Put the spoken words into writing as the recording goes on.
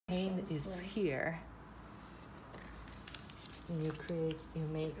is splints. here. And you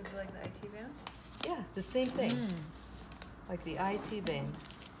make... Is it like the IT band? Yeah, the same thing. Like the IT band.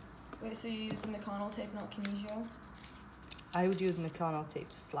 Wait, so you use the McConnell tape, not Kinesio? I would use McConnell tape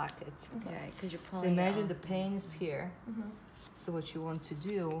to slack it. Okay. Yeah, because you're So pulling imagine it the off. pain is here. Mm-hmm. So what you want to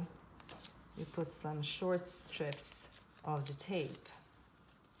do, you put some short strips of the tape.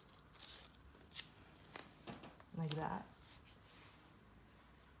 Like that.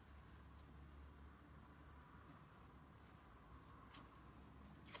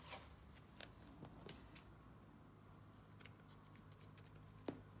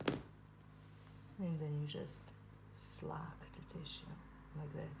 And then you just slack the tissue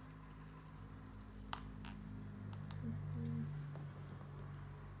like this.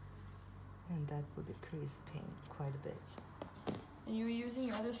 And that will decrease pain quite a bit. And you were using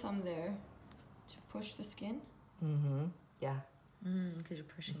your other thumb there to push the skin? Mm-hmm. Yeah. Because you're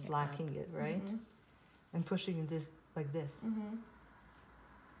pushing it up. Slacking it, right? Mm-hmm. And pushing this like this. Mm-hmm.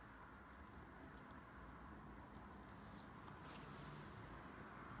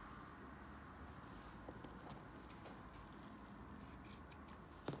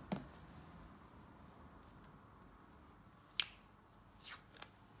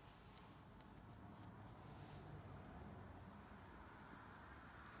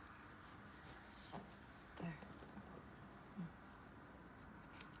 There.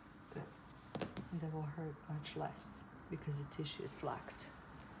 Good. And that will hurt much less because the tissue is slacked.